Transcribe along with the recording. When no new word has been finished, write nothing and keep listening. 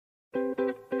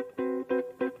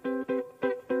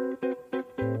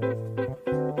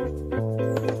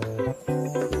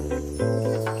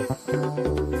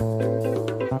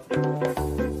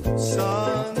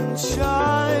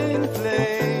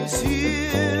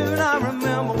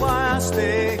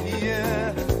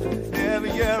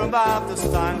about this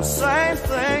time, the same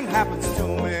thing happens to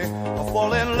me. I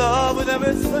fall in love with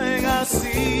everything I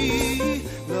see.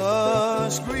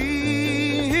 Lush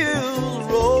green hills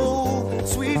roll,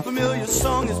 sweet familiar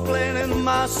song is playing in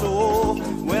my soul.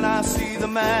 When I see the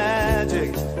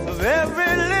magic of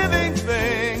every living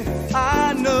thing,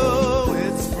 I know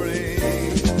it's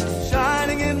spring.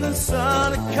 Shining in the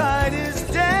sun, a kite is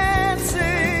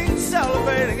dancing,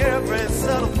 celebrating every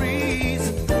subtle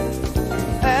breeze.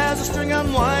 As the string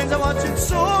unwinds, I watch it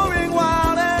soaring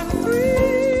wild and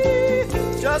free,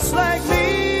 just like me.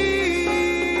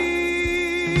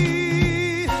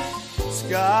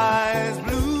 Skies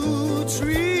blue,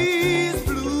 trees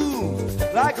blue,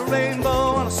 like a rainbow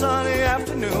on a sunny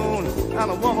afternoon. And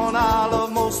the woman I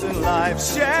love most in life,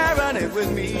 sharing it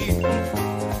with me.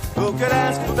 Who could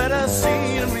ask for better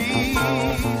scenery?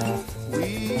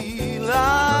 We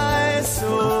lie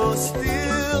so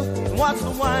still and watch the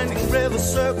winding river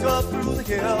circle through the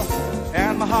hill.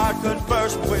 And my heart could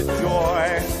burst with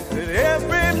joy that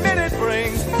every minute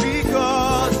brings,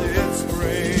 because it's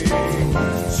spring.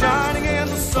 Shining in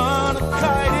the sun, a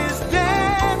kite is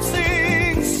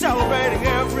dancing, celebrating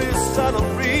every subtle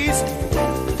breeze.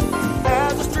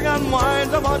 As the string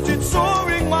unwinds, I watch it soar